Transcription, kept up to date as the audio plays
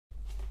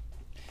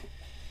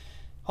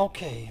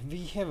Okay,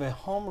 we have a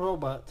home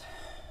robot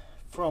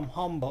from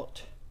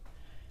HOBOT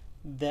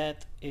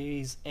that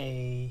is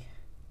a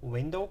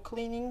window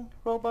cleaning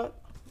robot.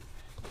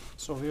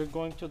 So we're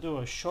going to do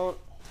a short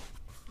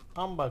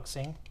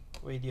unboxing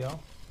video,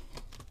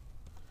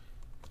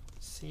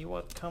 see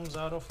what comes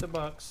out of the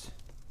box,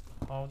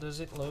 how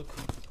does it look,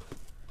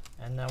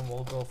 and then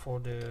we'll go for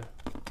the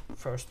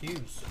first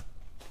use.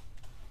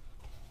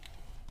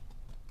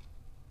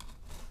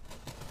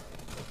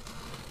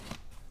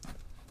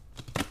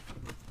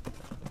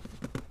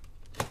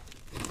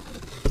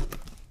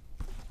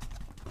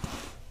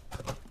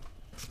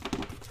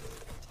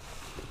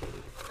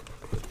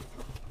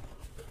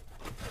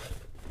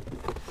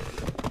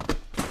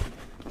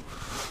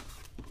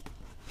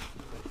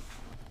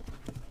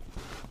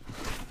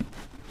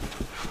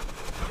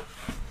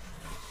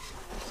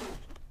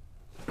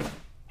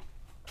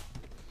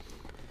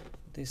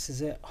 This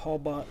is a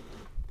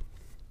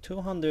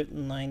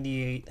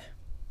HOBOT-298.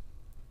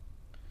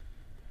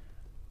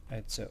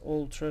 It's an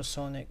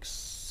ultrasonic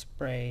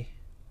spray,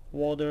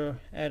 water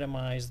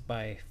atomized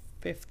by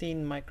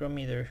 15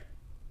 micrometer.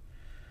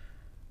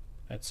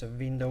 It's a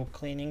window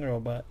cleaning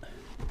robot.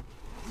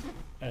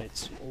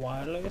 It's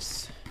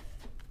wireless,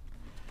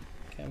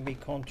 can be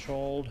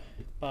controlled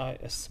by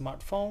a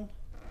smartphone.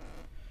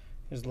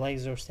 It has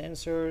laser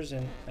sensors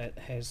and it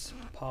has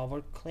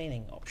power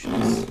cleaning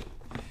options.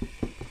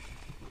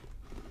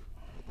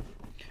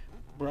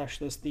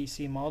 Brushless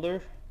DC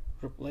motor,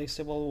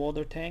 replaceable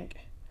water tank,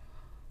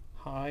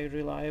 high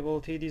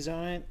reliability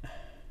design,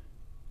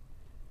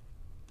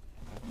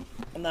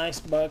 nice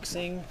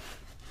boxing,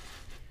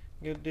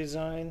 good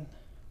design.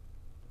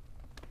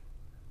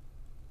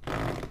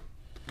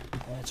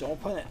 Let's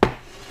open it.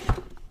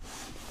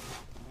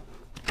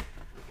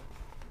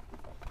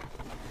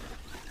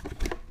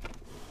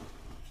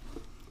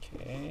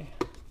 Okay,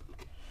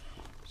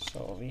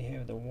 so we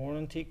have the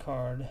warranty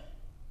card.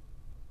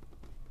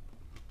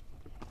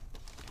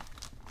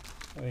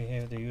 We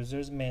have the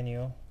user's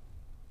manual.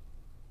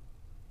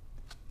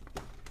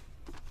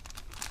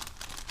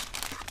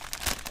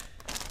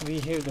 We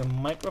have the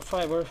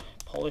microfiber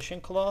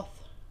polishing cloth.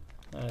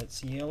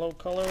 It's yellow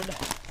colored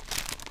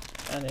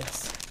and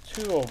it's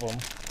 2 of them,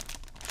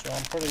 so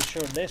I'm pretty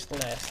sure this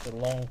lasts a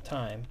long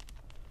time,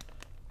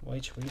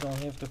 which we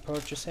don't have to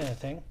purchase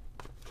anything.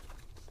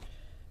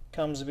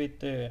 Comes with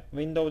the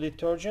window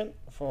detergent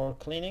for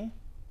cleaning.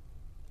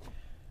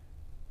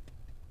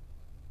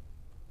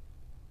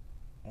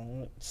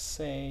 It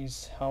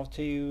says how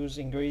to use,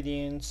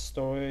 ingredients,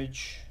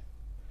 storage,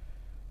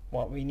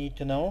 what we need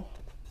to know.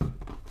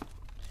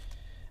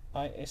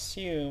 I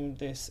assume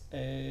this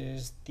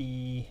is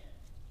the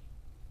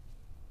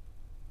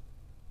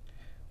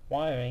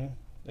wiring,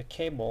 the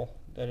cable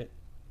that it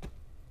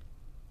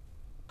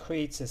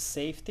creates a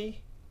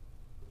safety,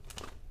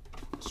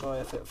 so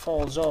if it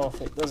falls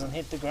off it doesn't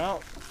hit the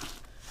ground.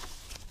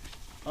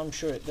 I'm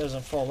sure it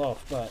doesn't fall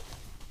off, but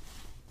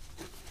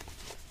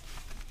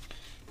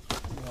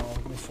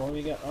before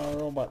we get our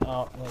robot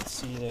out, let's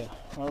see the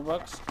hard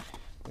box.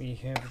 We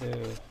have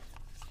the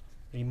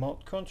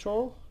remote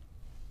control,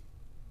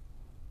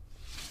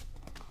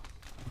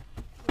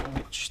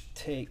 which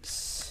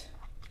takes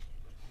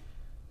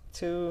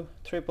 2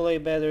 AAA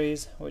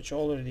batteries, which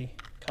already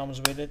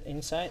comes with it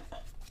inside,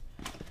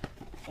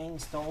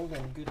 installed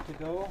and good to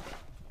go.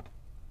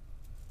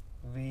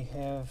 We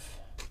have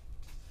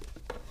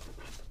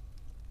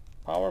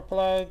power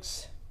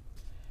plugs,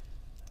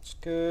 it's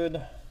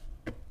good.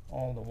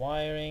 All the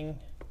wiring,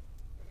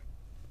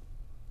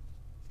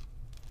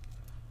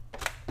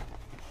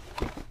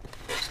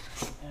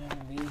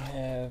 and we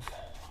have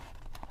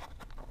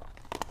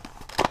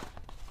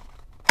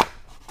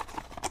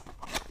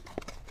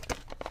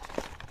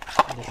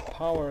the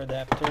power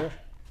adapter,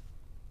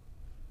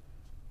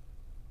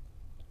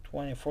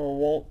 24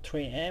 volt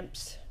 3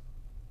 amps.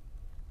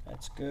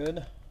 That's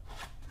good.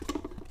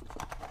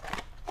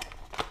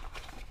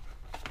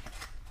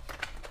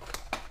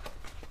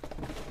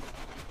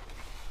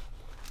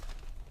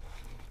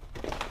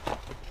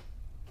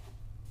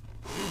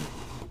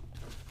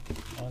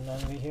 And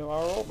then we have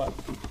our robot.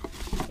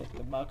 Take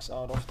the box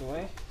out of the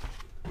way.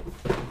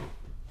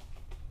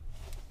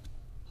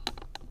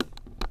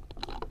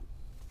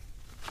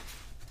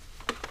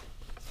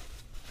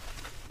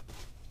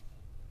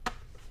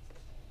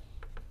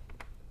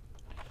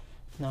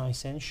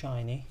 Nice and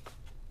shiny.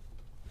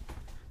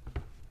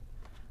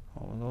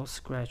 A little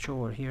scratch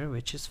over here,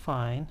 which is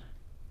fine.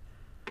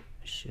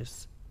 It's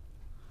just,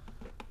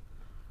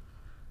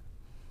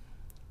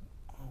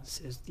 this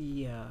is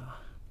the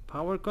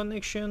power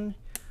connection,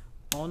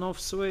 on-off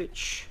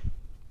switch.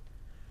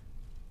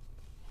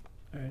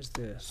 There's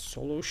the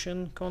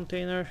solution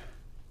container,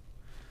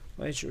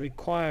 which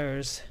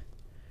requires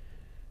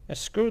a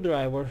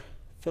screwdriver,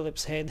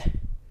 Phillips head,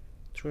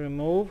 to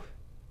remove.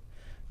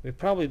 We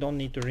probably don't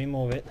need to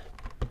remove it.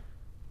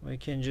 We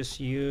can just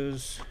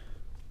use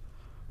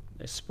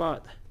the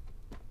spot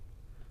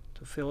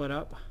to fill it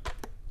up.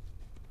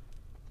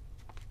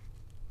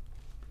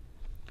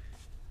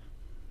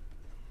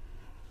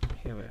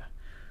 Here we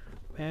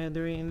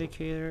battery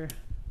indicator.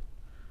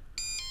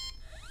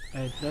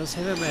 It does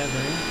have a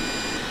battery.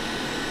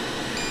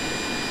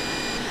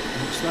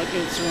 Looks like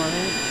it's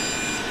running.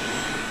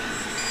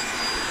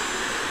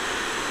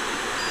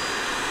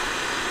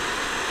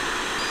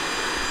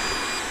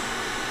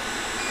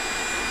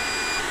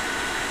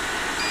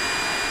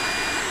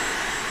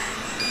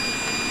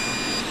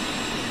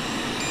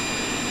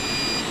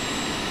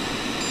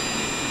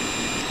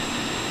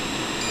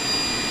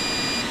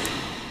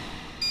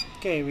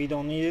 Okay, we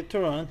don't need it to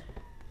run.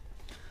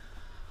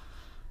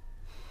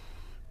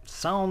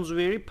 Sounds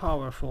very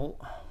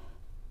powerful.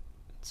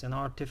 It's an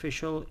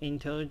artificial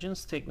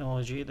intelligence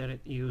technology that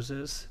it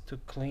uses to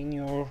clean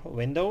your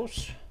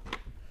windows.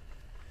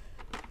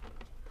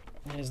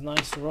 It has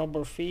nice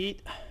rubber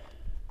feet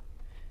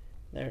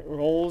that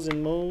rolls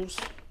and moves.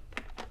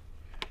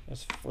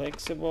 It's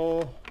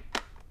flexible.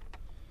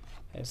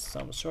 Has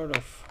some sort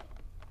of,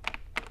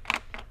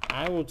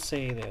 I would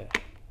say, the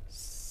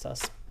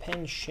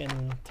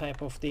suspension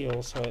type of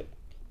deal, so it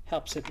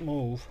helps it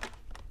move.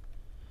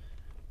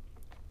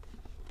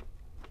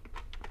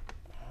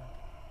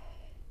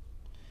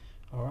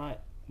 Alright,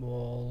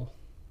 we'll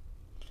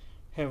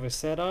have a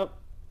setup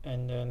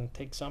and then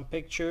take some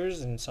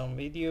pictures and some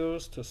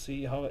videos to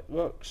see how it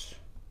works.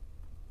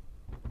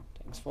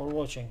 Thanks for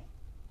watching.